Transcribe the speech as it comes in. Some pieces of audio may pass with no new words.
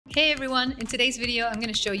Hey everyone, in today's video, I'm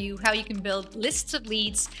going to show you how you can build lists of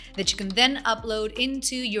leads that you can then upload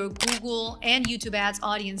into your Google and YouTube ads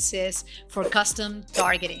audiences for custom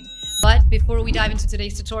targeting. But before we dive into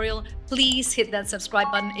today's tutorial, please hit that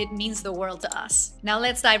subscribe button. It means the world to us. Now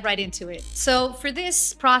let's dive right into it. So for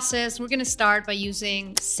this process, we're going to start by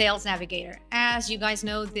using Sales Navigator. As you guys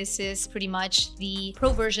know, this is pretty much the pro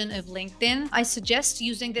version of LinkedIn. I suggest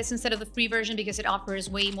using this instead of the free version because it offers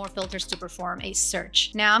way more filters to perform a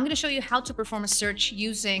search. Now I'm going to show you how to perform a search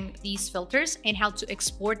using these filters and how to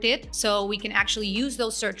export it so we can actually use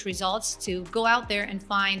those search results to go out there and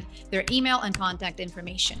find their email and contact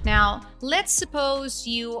information. Now, let's suppose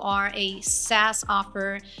you are a SaaS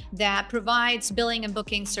offer that provides billing and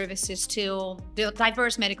booking services to the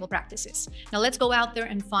diverse medical practices. Now let's go out there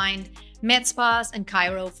and find med spas and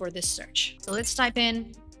chiro for this search. So let's type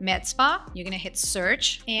in med spa. You're going to hit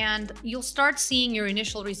search and you'll start seeing your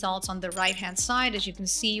initial results on the right hand side. As you can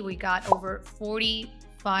see, we got over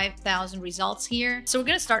 45,000 results here. So we're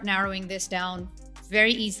going to start narrowing this down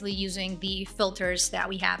very easily using the filters that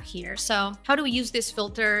we have here. So how do we use this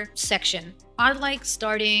filter section? I like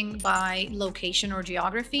starting by location or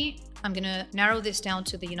geography. I'm gonna narrow this down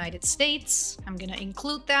to the United States. I'm gonna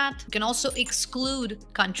include that. You can also exclude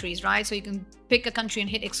countries, right? So you can pick a country and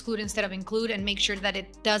hit exclude instead of include and make sure that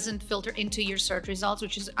it doesn't filter into your search results,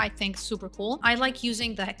 which is, I think, super cool. I like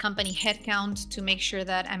using the company headcount to make sure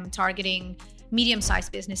that I'm targeting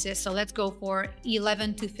medium-sized businesses. So let's go for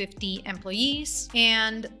 11 to 50 employees.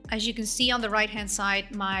 And as you can see on the right-hand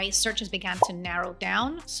side, my searches began to narrow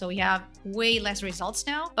down. So we have way less results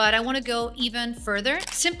now, but I want to go even further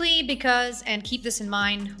simply because, and keep this in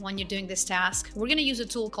mind when you're doing this task, we're going to use a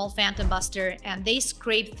tool called Phantom Buster, and they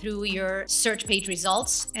scrape through your search page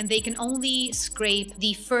results, and they can only scrape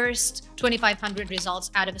the first 2,500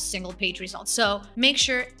 results out of a single page result. So make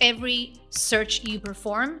sure every search you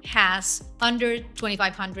perform has under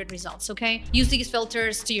 2,500 results, okay? Use these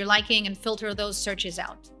filters to your liking and filter those searches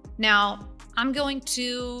out. Now, I'm going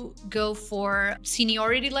to go for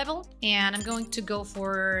seniority level and I'm going to go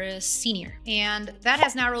for senior. And that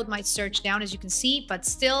has narrowed my search down, as you can see, but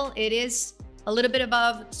still it is a little bit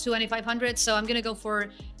above 2,500. So I'm going to go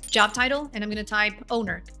for job title and I'm going to type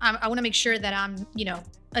owner. I want to make sure that I'm,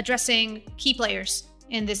 addressing key players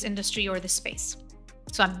in this industry or this space.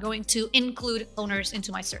 So I'm going to include owners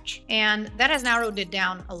into my search. And that has narrowed it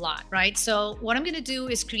down a lot, right? So what I'm going to do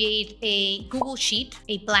is create a Google Sheet,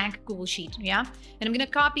 a blank Google Sheet, yeah? And I'm going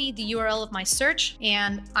to copy the URL of my search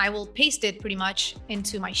and I will paste it pretty much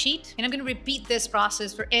into my sheet. And I'm going to repeat this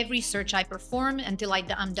process for every search I perform until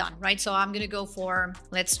I'm done, right? So I'm going to go for,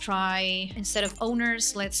 let's try, instead of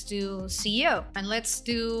owners, let's do CEO. And let's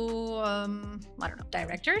do,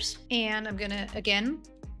 directors. And I'm going to, again,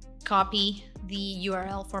 copy the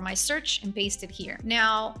URL for my search and paste it here.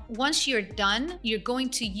 Now, once you're done, you're going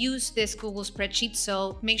to use this Google spreadsheet.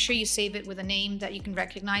 So make sure you save it with a name that you can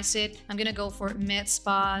recognize it. I'm going to go for med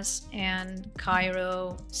spas and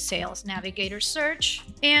chiro sales navigator search.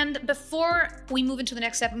 And before we move into the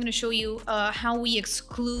next step, I'm going to show you how we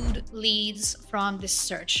exclude leads from this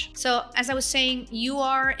search. So as I was saying, you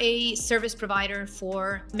are a service provider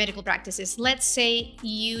for medical practices. Let's say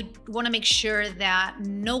you want to make sure that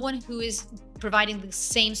no one who is providing the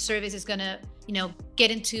same service is gonna,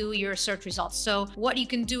 get into your search results. So what you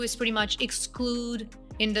can do is pretty much exclude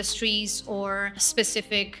industries or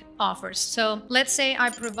specific offers. So let's say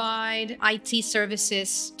I provide IT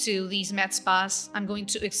services to these med spas. I'm going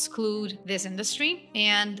to exclude this industry.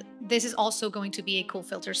 And this is also going to be a cool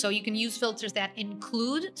filter. So you can use filters that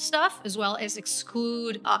include stuff as well as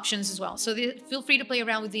exclude options as well. So feel free to play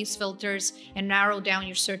around with these filters and narrow down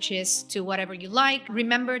your searches to whatever you like.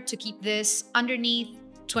 Remember to keep this underneath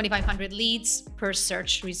 2,500 leads per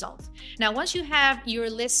search result. Now, once you have your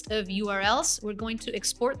list of URLs, we're going to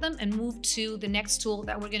export them and move to the next tool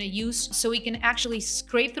that we're going to use so we can actually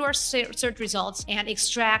scrape through our search results and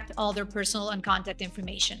extract all their personal and contact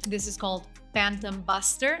information. This is called Phantom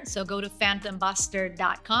Buster. So go to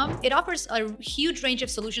phantombuster.com. It offers a huge range of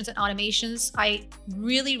solutions and automations. I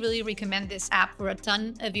really, really recommend this app for a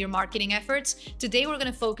ton of your marketing efforts. Today, we're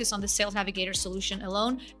going to focus on the Sales Navigator solution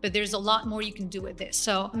alone, but there's a lot more you can do with this.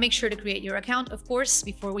 So make sure to create your account, of course,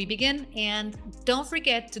 before we begin. And don't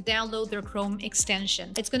forget to download their Chrome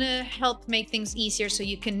extension. It's going to help make things easier so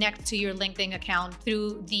you connect to your LinkedIn account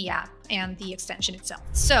through the app and the extension itself.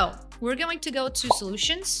 So we're going to go to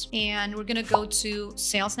solutions and we're going to go to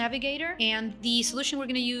Sales Navigator, and the solution we're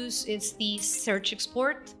going to use is the search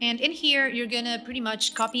export. And in here, you're going to pretty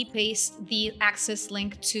much copy paste the access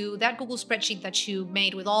link to that Google spreadsheet that you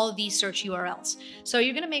made with all of these search URLs. So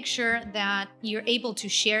you're going to make sure that you're able to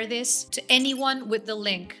share this to anyone with the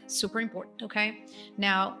link. Super important. Okay.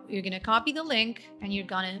 Now you're going to copy the link and you're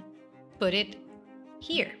going to put it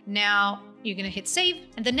here. Now you're going to hit save.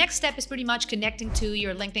 And the next step is pretty much connecting to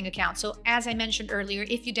your LinkedIn account. So as I mentioned earlier,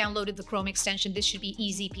 if you downloaded the Chrome extension, this should be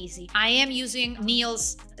easy peasy. I am using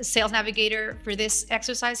Neil's Sales Navigator for this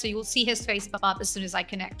exercise, so you will see his face pop up as soon as I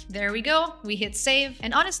connect. There we go. We hit save.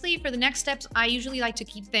 And honestly, for the next steps, I usually like to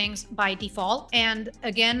keep things by default. And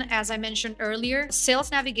again, as I mentioned earlier, Sales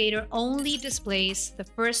Navigator only displays the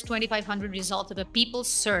first 2,500 results of a people's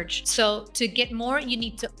search. So to get more, you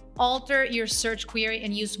need to alter your search query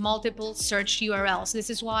and use multiple search URLs. This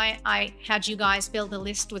is why I had you guys build a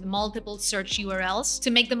list with multiple search URLs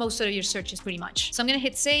to make the most out of your searches pretty much. So I'm going to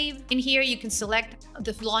hit save. In here, you can select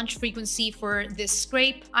the launch frequency for this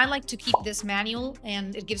scrape. I like to keep this manual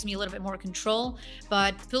and it gives me a little bit more control,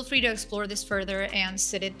 but feel free to explore this further and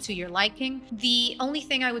set it to your liking. The only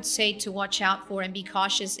thing I would say to watch out for and be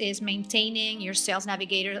cautious is maintaining your Sales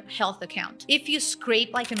Navigator health account. If you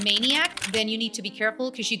scrape like a maniac, then you need to be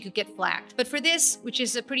careful because you could get flagged. But for this, which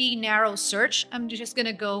is a pretty narrow search, I'm just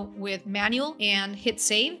gonna go with manual and hit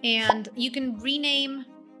save. And you can rename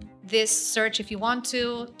this search if you want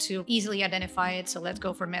to easily identify it. So let's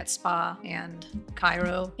go for med spa and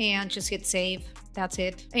Cairo and just hit save. That's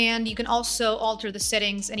it. And you can also alter the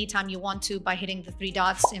settings anytime you want to by hitting the 3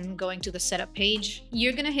 dots and going to the setup page.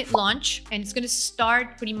 You're going to hit launch and it's going to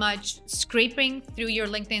start pretty much scraping through your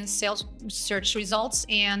LinkedIn sales search results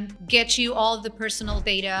and get you all of the personal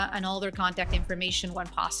data and all their contact information when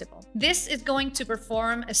possible. This is going to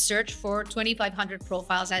perform a search for 2,500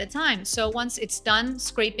 profiles at a time. So once it's done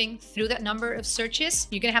scraping through that number of searches,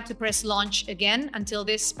 you're going to have to press launch again until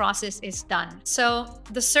this process is done. So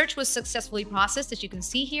the search was successfully processed. As you can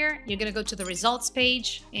see here, you're going to go to the results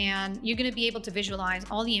page and you're going to be able to visualize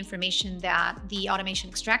all the information that the automation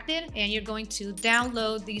extracted, and you're going to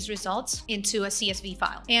download these results into a CSV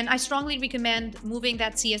file. And I strongly recommend moving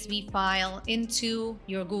that CSV file into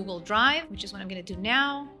your Google Drive, which is what I'm going to do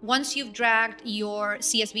now. Once you've dragged your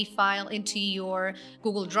CSV file into your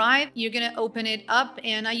Google Drive, you're going to open it up,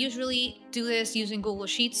 and I usually do this using Google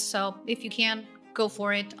Sheets, so if you can, go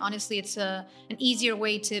for it. Honestly, it's an easier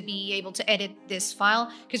way to be able to edit this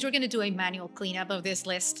file because we're going to do a manual cleanup of this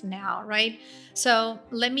list now, right? So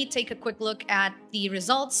let me take a quick look at the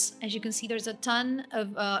results. As you can see, there's a ton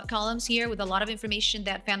of columns here with a lot of information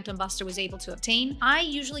that Phantom Buster was able to obtain. I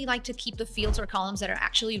usually like to keep the fields or columns that are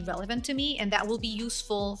actually relevant to me, and that will be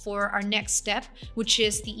useful for our next step, which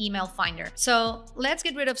is the email finder. So let's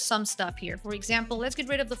get rid of some stuff here. For example, let's get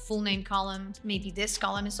rid of the full name column. Maybe this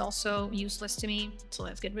column is also useless to me, so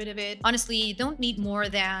let's get rid of it. Honestly, you don't need more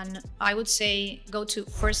than, I would say, go to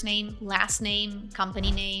first name, last name,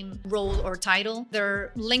 company name, role or title.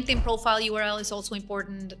 Their LinkedIn profile URL is also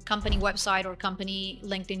important. Company website or company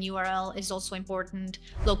LinkedIn URL is also important.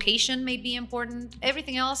 Location may be important.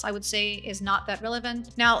 Everything else I would say is not that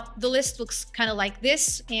relevant. Now, the list looks kind of like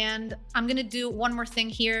this, and I'm going to do one more thing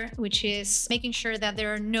here, which is making sure that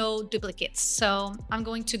there are no duplicates. So I'm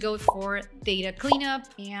going to go for data cleanup,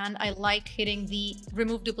 and I like hitting the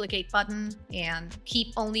remove duplicate button and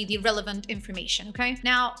keep only the relevant information. Okay.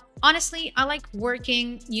 Now, honestly, I like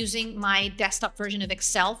working using my desktop version of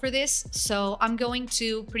Excel for this. So I'm going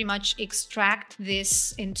to pretty much extract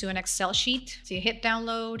this into an Excel sheet. So you hit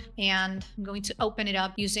download, and I'm going to open it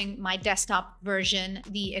up using my desktop version,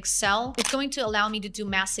 the Excel. It's going to allow me to do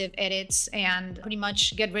massive edits and pretty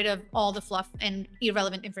much get rid of all the fluff and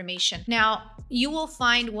irrelevant information. Now, you will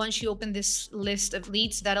find once you open this list of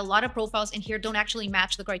leads that a lot of profiles in here don't actually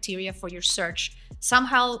match the criteria for your search.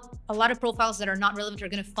 Somehow, a lot of profiles that are not relevant are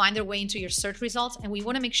going to find their way into your search results, and we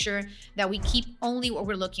want to make sure that we keep only what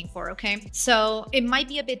we're looking for, okay? So it might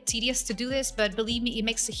be a bit tedious to do this, but believe me, it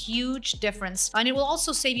makes a huge difference. And it will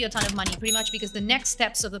also save you a ton of money, pretty much because the next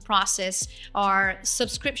steps of the process are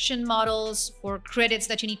subscription models for credits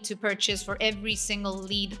that you need to purchase for every single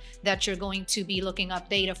lead that you're going to be looking up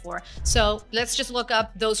data for. So let's just look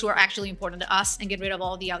up those who are actually important to us and get rid of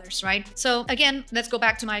all the others, right? So again, let's go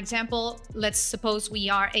back to my example. Let's suppose we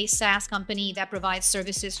are a SaaS company that provides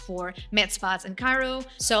services for med spas in Cairo.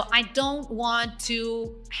 So I don't want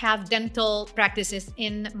to have dental practices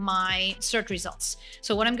in my search results.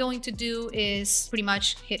 So what I'm going to do is pretty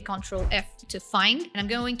much hit Control F to find, and I'm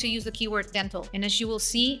going to use the keyword dental. And as you will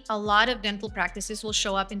see, a lot of dental practices will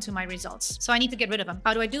show up into my results. So I need to get rid of them.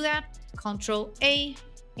 How do I do that? Control A,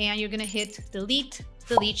 and you're gonna hit delete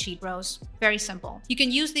the lead sheet rows. Very simple. You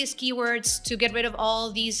can use these keywords to get rid of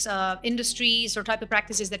all these industries or type of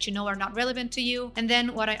practices that you know are not relevant to you. And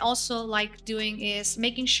then what I also like doing is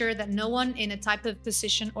making sure that no one in a type of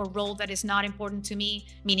position or role that is not important to me,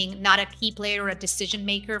 meaning not a key player or a decision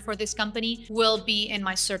maker for this company, will be in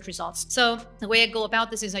my search results. So the way I go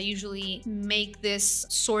about this is I usually make this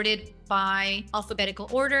sorted by alphabetical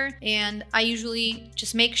order, and I usually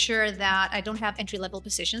just make sure that I don't have entry-level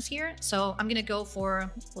positions here. So I'm gonna go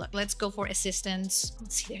for, let's go for assistants.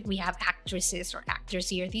 Let's see, we have actresses or actors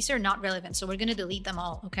here. These are not relevant, so we're gonna delete them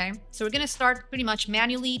all, okay? So we're gonna start pretty much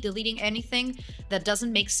manually deleting anything that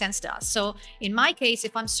doesn't make sense to us. So in my case,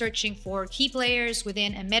 if I'm searching for key players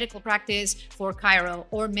within a medical practice for chiro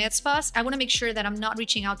or med spas, I wanna make sure that I'm not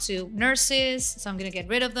reaching out to nurses, so I'm gonna get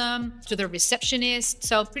rid of them, to the receptionist.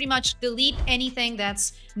 So pretty much delete anything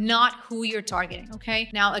that's not who you're targeting, okay?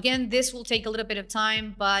 Now, again, this will take a little bit of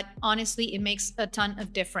time, but honestly, it makes a ton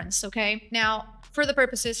of difference, okay? Now, for the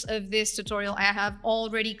purposes of this tutorial, I have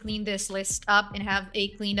already cleaned this list up and have a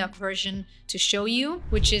cleaned up version to show you,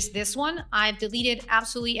 which is this one. I've deleted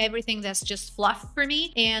absolutely everything that's just fluff for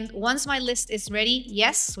me. And once my list is ready,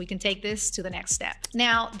 yes, we can take this to the next step.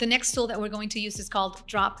 Now, the next tool that we're going to use is called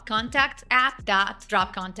Drop Contact,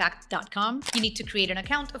 app.dropcontact.com. You need to create an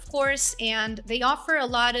account, of course, and they offer a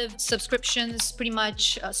lot of subscriptions, pretty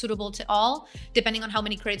much suitable to all, depending on how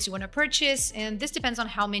many credits you want to purchase. And this depends on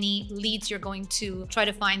how many leads you're going to try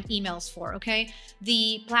to find emails for, okay?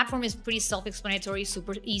 The platform is pretty self-explanatory,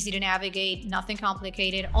 super easy to navigate, nothing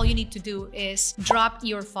complicated. All you need to do is drop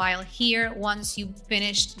your file here once you've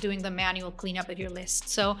finished doing the manual cleanup of your list.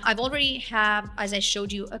 So I've already have, as I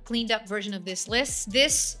showed you, a cleaned up version of this list.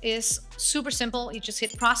 This is super simple. You just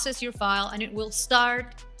hit process your file and it will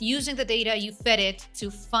start using the data you fed it to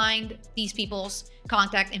find these people's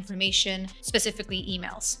contact information, specifically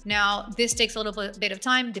emails. Now, this takes a little bit of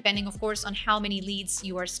time, depending, of course, on how many leads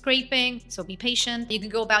you are scraping. So be patient. You can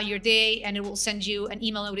go about your day and it will send you an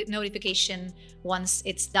email notification once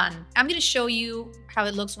it's done. I'm going to show you how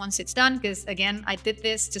it looks once it's done, because again, I did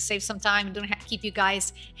this to save some time and don't have to keep you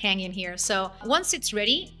guys hanging here. So once it's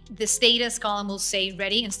ready, the status column will say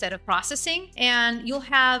ready instead of processing, and you'll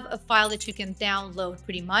have a file that you can download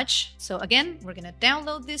pretty much. So again, we're going to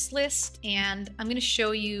download this list and I'm going to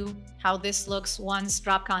show you how this looks once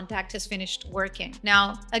Drop Contact has finished working.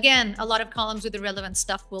 Now, again, a lot of columns with irrelevant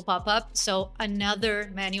stuff will pop up, so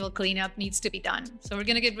another manual cleanup needs to be done. So we're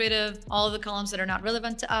going to get rid of all of the columns that are not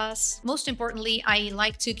relevant to us. Most importantly, I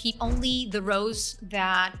like to keep only the rows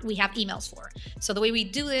that we have emails for. So the way we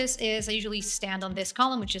do this is I usually stand on this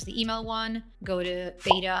column, which is the email one, go to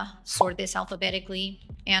data, sort this alphabetically,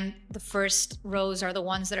 and the first rows are the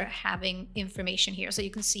ones that are having information here. So you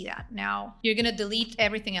can see that. Now you're going to delete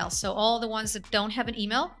everything else. So all the ones that don't have an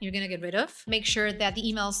email, you're going to get rid of. Make sure that the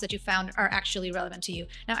emails that you found are actually relevant to you.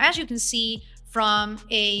 Now, as you can see, from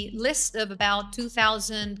a list of about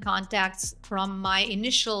 2,000 contacts from my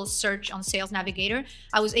initial search on Sales Navigator,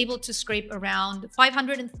 I was able to scrape around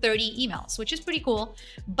 530 emails, which is pretty cool,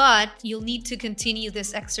 but you'll need to continue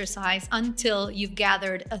this exercise until you've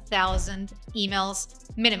gathered 1,000 emails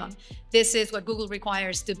minimum. This is what Google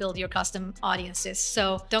requires to build your custom audiences.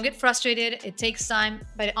 So don't get frustrated. It takes time,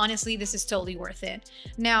 but honestly, this is totally worth it.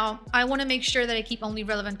 Now, I want to make sure that I keep only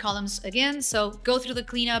relevant columns again. So go through the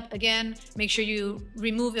cleanup again, make sure you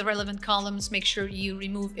remove irrelevant columns, make sure you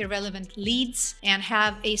remove irrelevant leads, and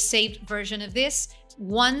have a saved version of this.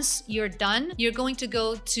 Once you're done, you're going to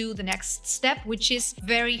go to the next step, which is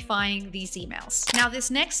verifying these emails. Now, this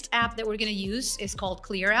next app that we're going to use is called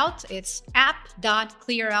ClearOut. It's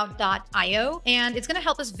app.clearout.io, and it's going to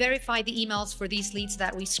help us verify the emails for these leads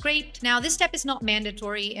that we scraped. Now, this step is not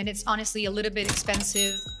mandatory, and it's honestly a little bit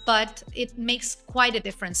expensive, but it makes quite a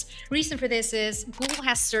difference. Reason for this is Google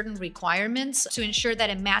has certain requirements to ensure that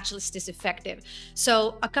a match list is effective.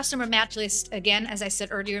 So a customer match list, again, as I said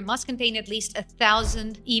earlier, must contain at least 1,000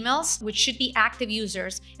 emails, which should be active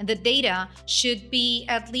users, and the data should be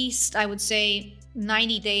at least, I would say,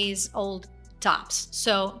 90 days old tops.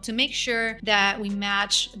 So to make sure that we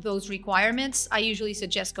match those requirements, I usually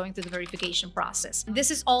suggest going through the verification process.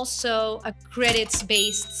 This is also a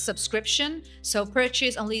credits-based subscription. So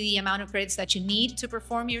purchase only the amount of credits that you need to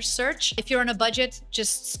perform your search. If you're on a budget,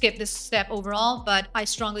 just skip this step overall, but I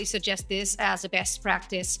strongly suggest this as a best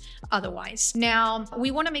practice otherwise. Now,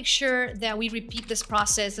 we want to make sure that we repeat this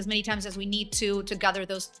process as many times as we need to gather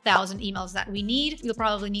those 1,000 emails that we need. You'll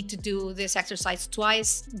probably need to do this exercise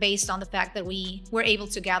twice based on the fact that we were able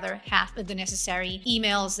to gather half of the necessary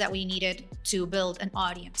emails that we needed to build an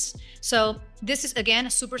audience. So this is again a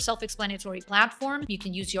super self-explanatory platform. You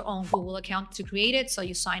can use your own Google account to create it, so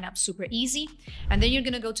you sign up super easy. And then you're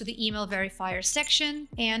gonna go to the email verifier section.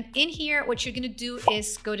 And in here, what you're gonna do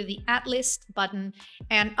is go to the Add List button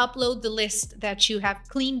and upload the list that you have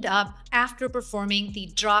cleaned up after performing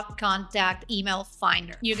the drop contact email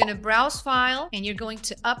finder. You're gonna browse file and you're going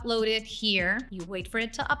to upload it here. You wait for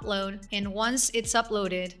it to upload. And once it's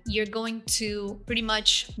uploaded, you're going to pretty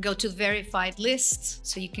much go to verified lists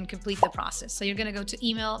so you can complete the process. So you're gonna go to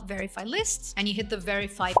email verify lists and you hit the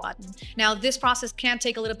verify button. Now this process can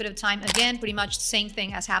take a little bit of time. Again, pretty much the same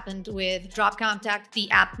thing as happened with drop contact.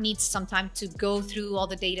 The app needs some time to go through all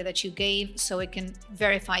the data that you gave so it can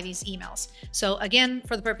verify these emails. So again,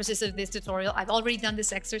 for the purposes of this tutorial, I've already done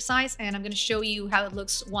this exercise and I'm going to show you how it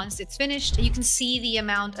looks once it's finished. You can see the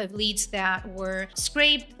amount of leads that were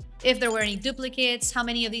scraped, if there were any duplicates, how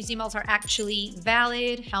many of these emails are actually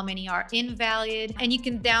valid, how many are invalid, and you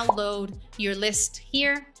can download your list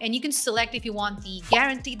here and you can select if you want the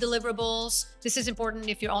guaranteed deliverables. This is important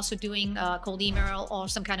if you're also doing cold email or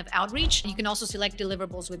some kind of outreach. You can also select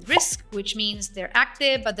deliverables with risk, which means they're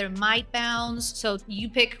active, but they might bounce. So you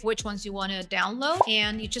pick which ones you want to download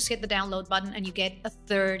and you just hit the download button and you get a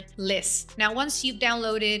third list. Now, once you've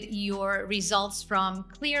downloaded your results from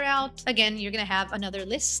ClearOut, again, you're going to have another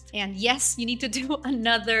list. And yes, you need to do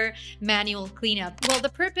another manual cleanup. Well, the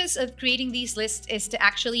purpose of creating these lists is to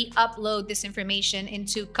actually upload this information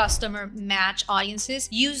into customer match audiences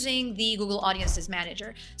using the Google Audiences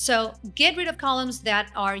Manager. So get rid of columns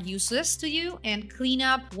that are useless to you and clean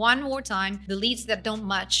up one more time the leads that don't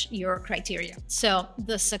match your criteria. So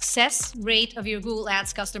the success rate of your Google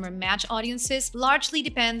Ads customer match audiences largely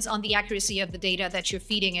depends on the accuracy of the data that you're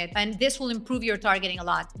feeding it. And this will improve your targeting a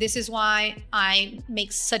lot. This is why I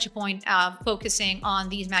make such a point of focusing on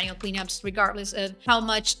these manual cleanups, regardless of how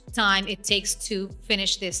much time it takes to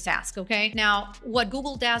finish this task, okay? Now, what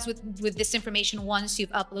Google does with this information once you've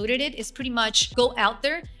uploaded it is pretty much go out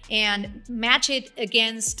there and match it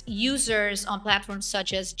against users on platforms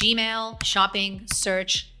such as Gmail, shopping,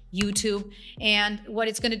 search, YouTube. And what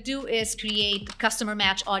it's going to do is create customer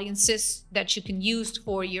match audiences that you can use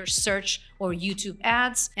for your search or YouTube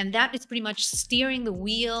ads. And that is pretty much steering the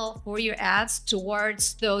wheel for your ads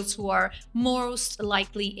towards those who are most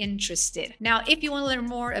likely interested. Now, if you want to learn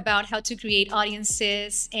more about how to create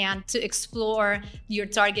audiences and to explore your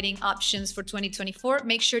targeting options for 2024,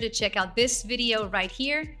 make sure to check out this video right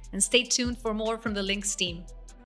here and stay tuned for more from the Links team.